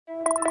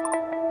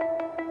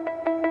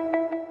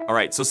All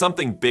right, so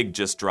something big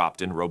just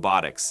dropped in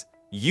robotics.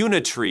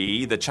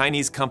 Unitree, the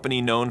Chinese company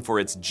known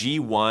for its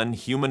G1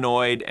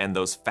 humanoid and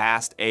those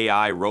fast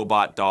AI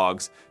robot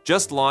dogs,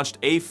 just launched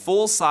a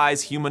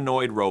full-size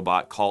humanoid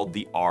robot called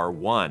the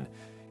R1.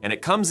 And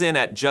it comes in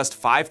at just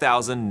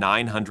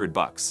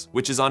 $5,900,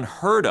 which is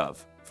unheard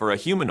of for a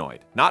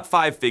humanoid. Not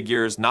five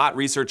figures, not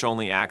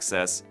research-only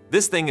access.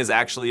 This thing is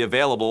actually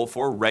available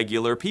for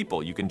regular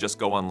people. You can just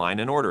go online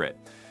and order it.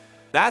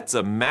 That's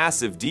a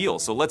massive deal,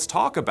 so let's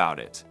talk about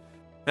it.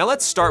 Now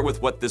let's start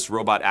with what this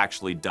robot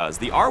actually does.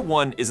 The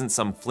R1 isn't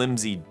some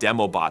flimsy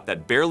demo bot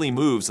that barely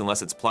moves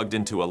unless it's plugged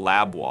into a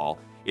lab wall.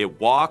 It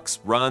walks,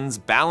 runs,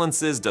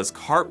 balances, does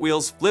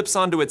cartwheels, flips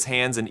onto its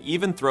hands, and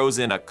even throws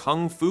in a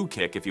kung fu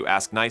kick if you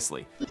ask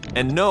nicely.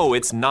 And no,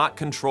 it's not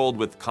controlled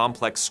with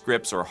complex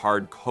scripts or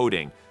hard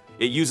coding.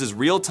 It uses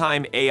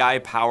real-time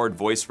AI-powered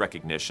voice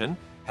recognition,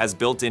 has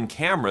built-in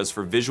cameras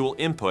for visual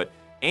input,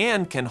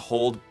 and can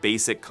hold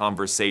basic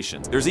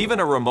conversations. There's even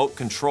a remote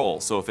control,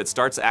 so if it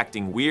starts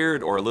acting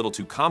weird or a little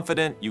too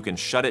confident, you can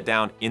shut it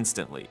down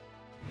instantly.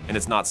 And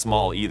it's not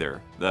small either.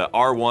 The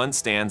R1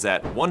 stands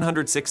at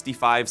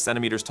 165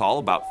 centimeters tall,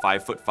 about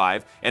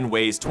 5'5", and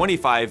weighs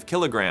 25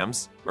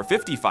 kilograms, or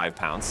 55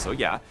 pounds, so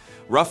yeah.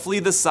 Roughly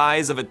the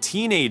size of a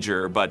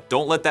teenager, but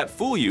don't let that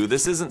fool you.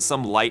 This isn't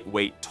some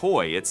lightweight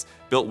toy. It's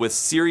built with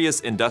serious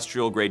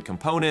industrial-grade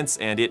components,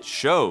 and it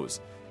shows.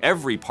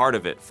 Every part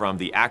of it, from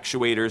the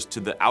actuators to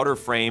the outer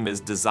frame,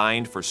 is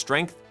designed for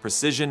strength,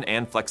 precision,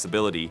 and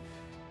flexibility.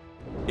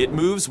 It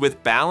moves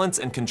with balance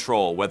and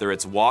control, whether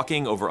it's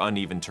walking over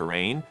uneven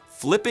terrain,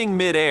 flipping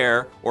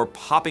mid-air, or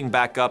popping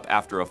back up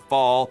after a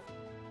fall.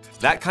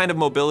 That kind of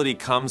mobility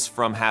comes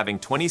from having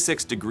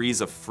 26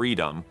 degrees of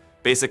freedom,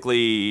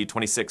 basically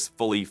 26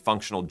 fully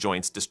functional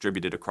joints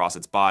distributed across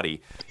its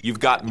body. You've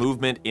got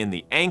movement in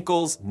the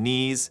ankles,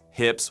 knees,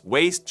 hips,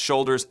 waist,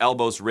 shoulders,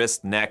 elbows,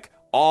 wrists, neck,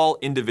 all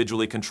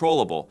individually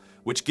controllable,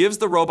 which gives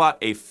the robot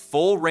a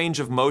full range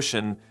of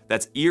motion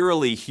that's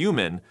eerily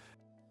human.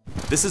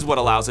 This is what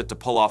allows it to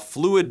pull off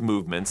fluid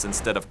movements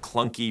instead of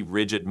clunky,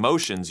 rigid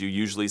motions you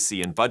usually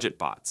see in budget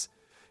bots.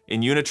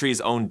 In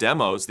Unitree's own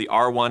demos, the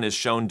R1 is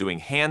shown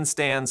doing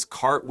handstands,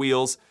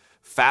 cartwheels,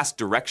 fast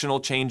directional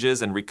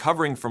changes, and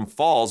recovering from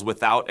falls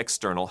without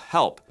external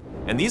help.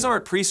 And these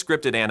aren't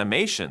pre-scripted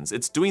animations.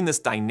 It's doing this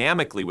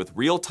dynamically with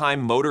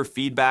real-time motor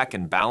feedback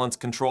and balance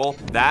control.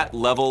 That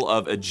level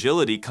of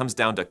agility comes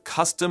down to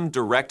custom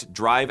direct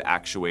drive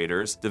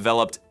actuators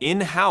developed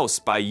in-house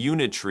by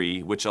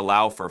Unitree, which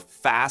allow for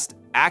fast,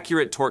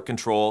 accurate torque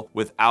control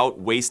without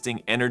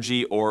wasting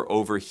energy or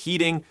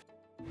overheating.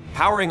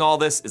 Powering all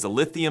this is a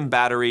lithium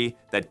battery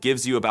that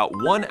gives you about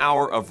 1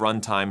 hour of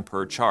runtime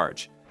per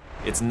charge.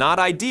 It's not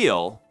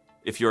ideal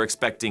if you're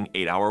expecting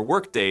 8-hour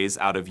workdays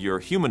out of your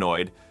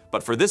humanoid,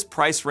 but for this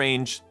price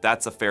range,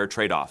 that's a fair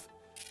trade-off.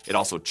 It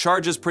also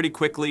charges pretty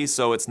quickly,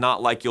 so it's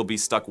not like you'll be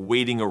stuck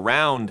waiting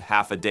around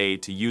half a day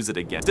to use it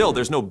again. Still,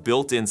 there's no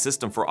built-in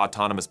system for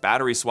autonomous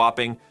battery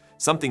swapping,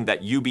 something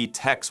that UB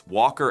Tech's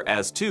Walker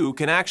S2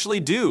 can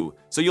actually do,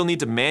 so you'll need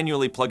to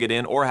manually plug it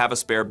in or have a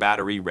spare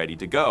battery ready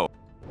to go.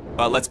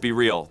 But let's be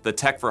real, the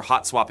tech for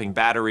hot swapping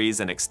batteries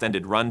and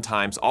extended run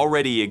times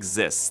already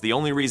exists. The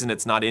only reason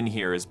it's not in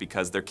here is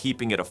because they're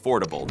keeping it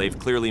affordable. They've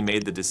clearly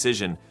made the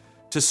decision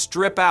to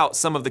strip out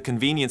some of the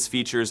convenience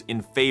features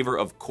in favor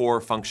of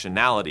core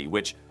functionality,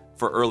 which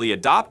for early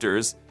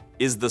adopters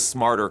is the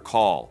smarter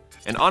call.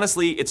 And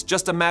honestly, it's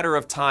just a matter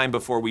of time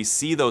before we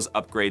see those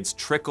upgrades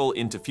trickle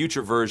into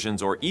future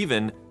versions or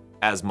even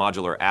as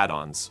modular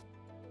add-ons.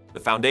 The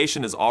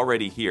foundation is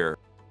already here.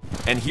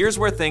 And here's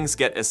where things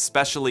get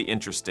especially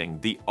interesting.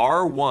 The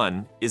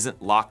R1 isn't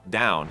locked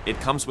down.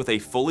 It comes with a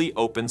fully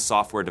open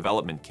software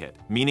development kit,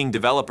 meaning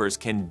developers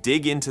can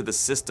dig into the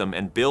system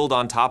and build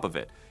on top of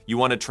it. You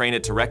want to train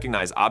it to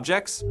recognize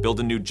objects, build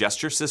a new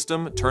gesture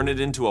system, turn it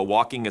into a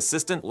walking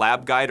assistant,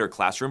 lab guide, or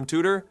classroom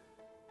tutor?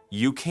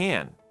 You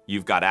can.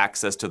 You've got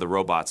access to the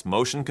robot's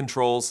motion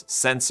controls,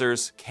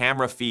 sensors,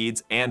 camera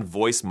feeds, and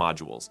voice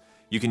modules.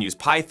 You can use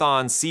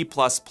Python, C++,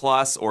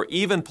 or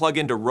even plug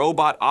into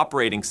Robot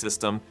Operating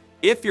System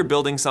if you're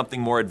building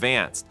something more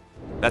advanced.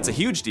 That's a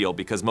huge deal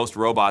because most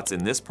robots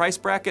in this price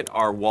bracket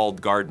are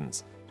walled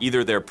gardens.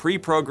 Either they're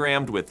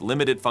pre-programmed with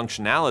limited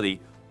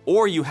functionality,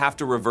 or you have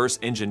to reverse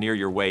engineer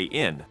your way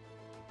in.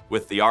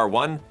 With the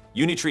R1,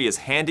 Unitree is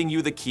handing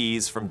you the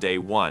keys from day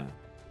one.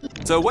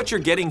 So what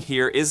you're getting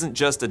here isn't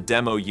just a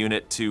demo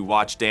unit to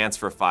watch dance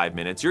for 5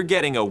 minutes. You're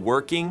getting a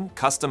working,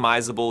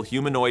 customizable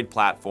humanoid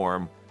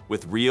platform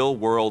with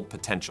real-world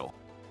potential.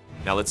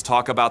 Now let's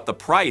talk about the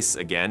price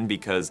again,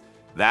 because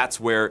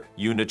that's where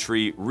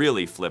Unitree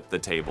really flipped the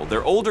table.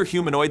 Their older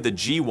humanoid, the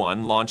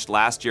G1, launched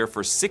last year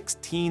for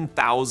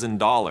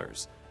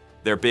 $16,000.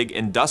 Their big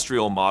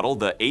industrial model,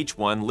 the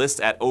H1,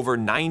 lists at over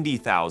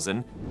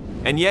 $90,000.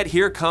 And yet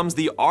here comes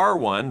the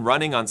R1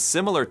 running on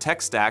similar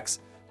tech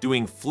stacks,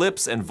 doing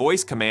flips and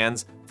voice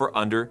commands for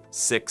under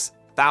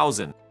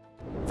 $6,000.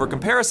 For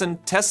comparison,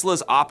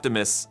 Tesla's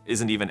Optimus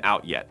isn't even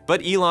out yet,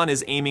 but Elon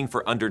is aiming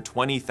for under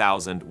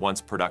 $20,000 once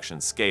production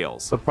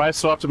scales. The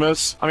price of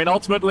Optimus, I mean,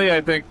 ultimately,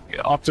 I think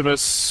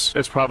Optimus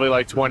is probably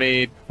like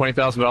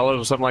 $20,000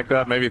 or something like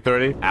that, maybe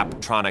 30.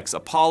 Apptronics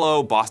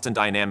Apollo, Boston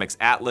Dynamics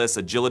Atlas,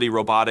 Agility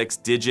Robotics,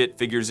 Digit,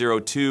 Figure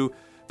 02,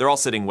 they're all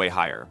sitting way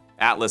higher.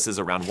 Atlas is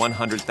around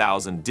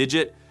 100,000,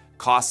 Digit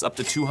costs up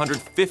to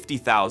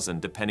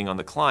 250,000 depending on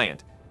the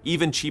client.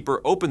 Even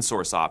cheaper open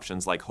source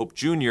options like Hope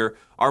Jr.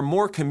 are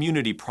more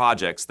community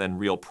projects than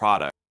real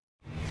products.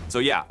 So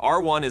yeah,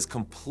 R1 is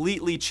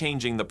completely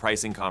changing the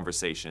pricing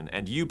conversation,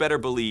 and you better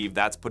believe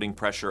that's putting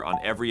pressure on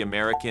every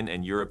American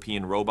and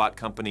European robot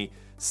company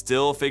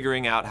still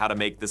figuring out how to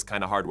make this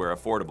kind of hardware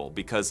affordable,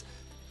 because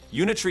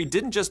Unitree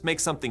didn't just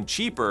make something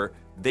cheaper,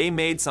 they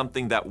made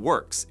something that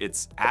works.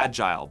 It's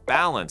agile,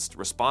 balanced,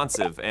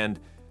 responsive, and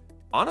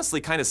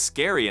honestly kind of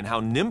scary in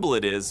how nimble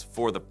it is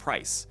for the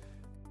price.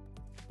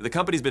 The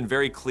company's been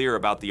very clear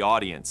about the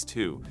audience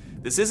too.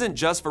 This isn't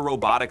just for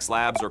robotics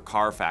labs or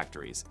car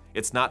factories.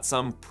 It's not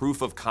some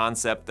proof of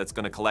concept that's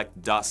going to collect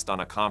dust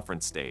on a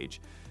conference stage.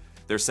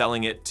 They're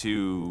selling it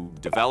to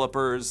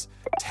developers,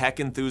 tech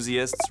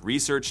enthusiasts,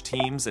 research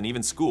teams, and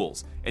even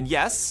schools. And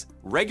yes,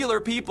 regular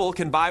people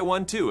can buy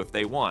one too if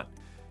they want.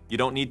 You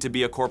don't need to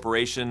be a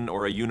corporation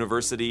or a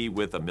university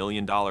with $1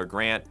 million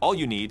grant. All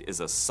you need is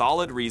a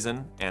solid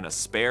reason and a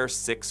spare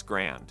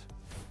 $6,000.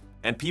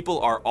 And people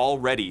are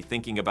already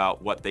thinking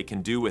about what they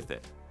can do with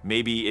it.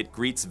 Maybe it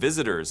greets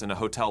visitors in a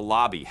hotel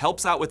lobby,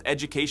 helps out with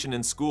education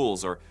in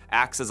schools, or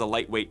acts as a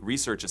lightweight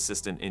research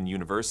assistant in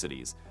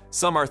universities.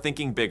 Some are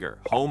thinking bigger: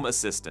 home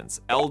assistants,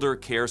 elder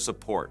care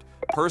support,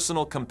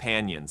 personal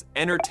companions,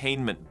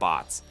 entertainment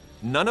bots.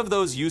 None of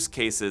those use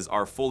cases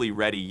are fully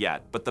ready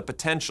yet, but the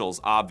potential's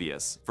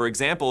obvious. For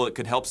example, it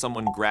could help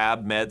someone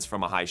grab meds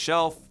from a high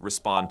shelf,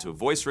 respond to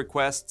voice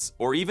requests,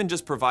 or even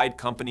just provide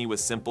company with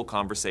simple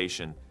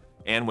conversation.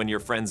 And when your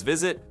friends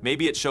visit,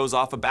 maybe it shows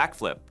off a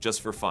backflip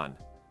just for fun.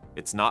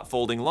 It's not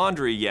folding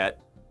laundry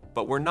yet,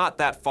 but we're not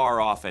that far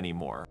off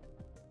anymore.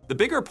 The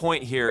bigger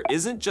point here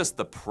isn't just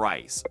the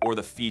price or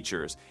the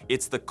features,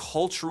 it's the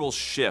cultural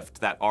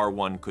shift that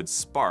R1 could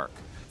spark.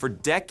 For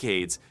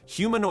decades,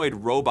 humanoid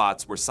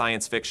robots were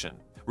science fiction,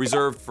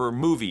 reserved for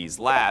movies,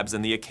 labs,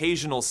 and the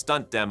occasional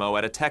stunt demo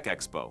at a tech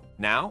expo.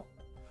 Now,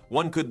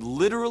 one could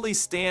literally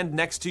stand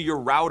next to your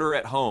router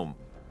at home.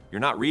 You're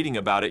not reading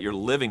about it, you're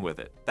living with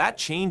it. That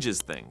changes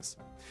things.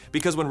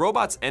 Because when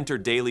robots enter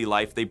daily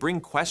life, they bring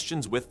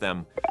questions with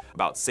them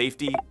about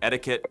safety,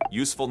 etiquette,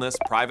 usefulness,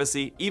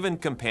 privacy, even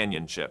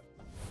companionship.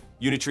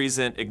 Unitree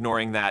isn't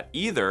ignoring that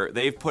either.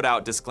 They've put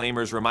out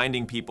disclaimers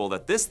reminding people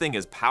that this thing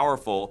is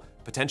powerful,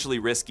 potentially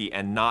risky,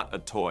 and not a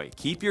toy.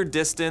 Keep your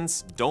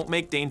distance, don't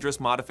make dangerous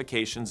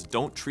modifications,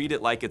 don't treat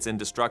it like it's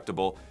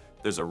indestructible.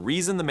 There's a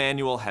reason the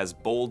manual has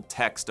bold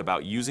text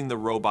about using the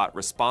robot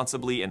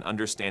responsibly and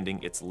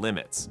understanding its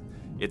limits.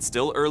 It's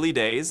still early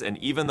days, and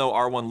even though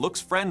R1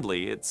 looks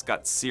friendly, it's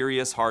got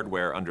serious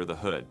hardware under the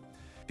hood.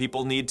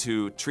 People need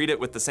to treat it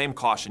with the same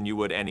caution you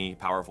would any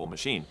powerful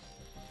machine.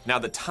 Now,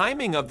 the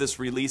timing of this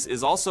release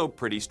is also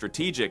pretty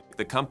strategic.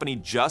 The company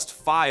just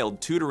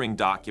filed tutoring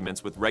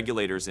documents with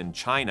regulators in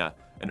China,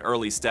 an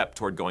early step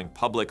toward going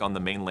public on the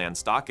mainland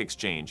stock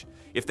exchange.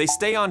 If they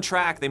stay on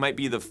track, they might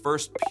be the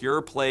first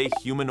pure-play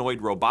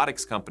humanoid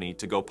robotics company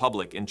to go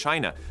public in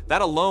China.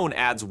 That alone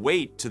adds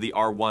weight to the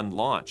R1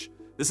 launch.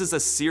 This is a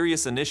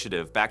serious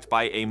initiative backed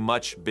by a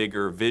much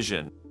bigger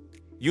vision.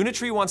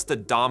 Unitree wants to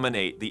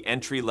dominate the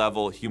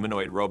entry-level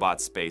humanoid robot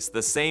space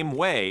the same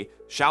way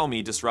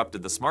Xiaomi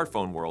disrupted the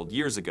smartphone world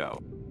years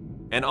ago.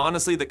 And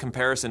honestly, the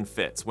comparison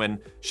fits. When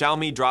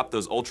Xiaomi dropped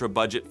those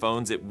ultra-budget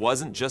phones, it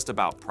wasn't just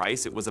about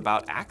price, it was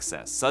about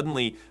access.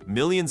 Suddenly,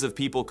 millions of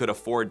people could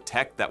afford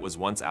tech that was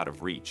once out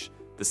of reach.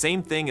 The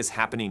same thing is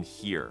happening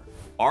here.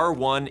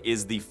 R1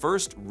 is the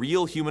first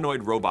real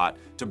humanoid robot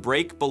to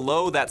break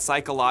below that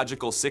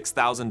psychological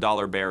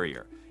 $6,000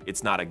 barrier.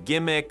 It's not a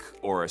gimmick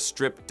or a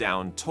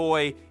stripped-down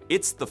toy,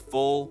 it's the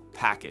full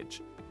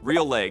package.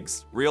 Real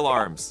legs, real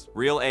arms,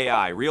 real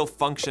AI, real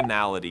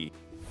functionality.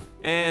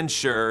 And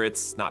sure,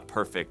 it's not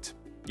perfect.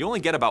 You only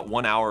get about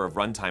 1 hour of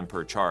runtime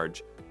per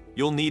charge.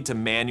 You'll need to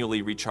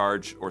manually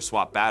recharge or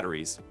swap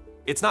batteries.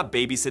 It's not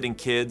babysitting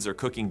kids or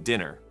cooking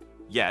dinner,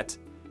 yet.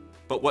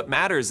 But what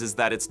matters is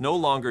that it's no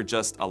longer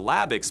just a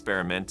lab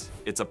experiment,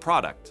 it's a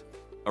product.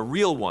 A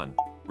real one,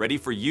 ready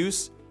for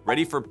use,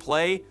 ready for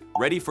play,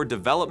 ready for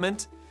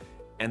development.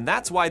 And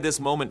that's why this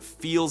moment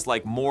feels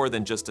like more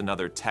than just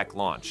another tech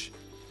launch.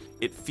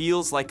 It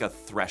feels like a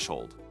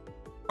threshold.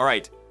 All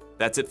right,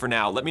 that's it for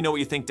now. Let me know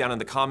what you think down in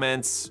the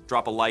comments.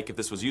 Drop a like if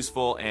this was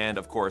useful, and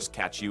of course,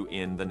 catch you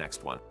in the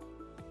next one.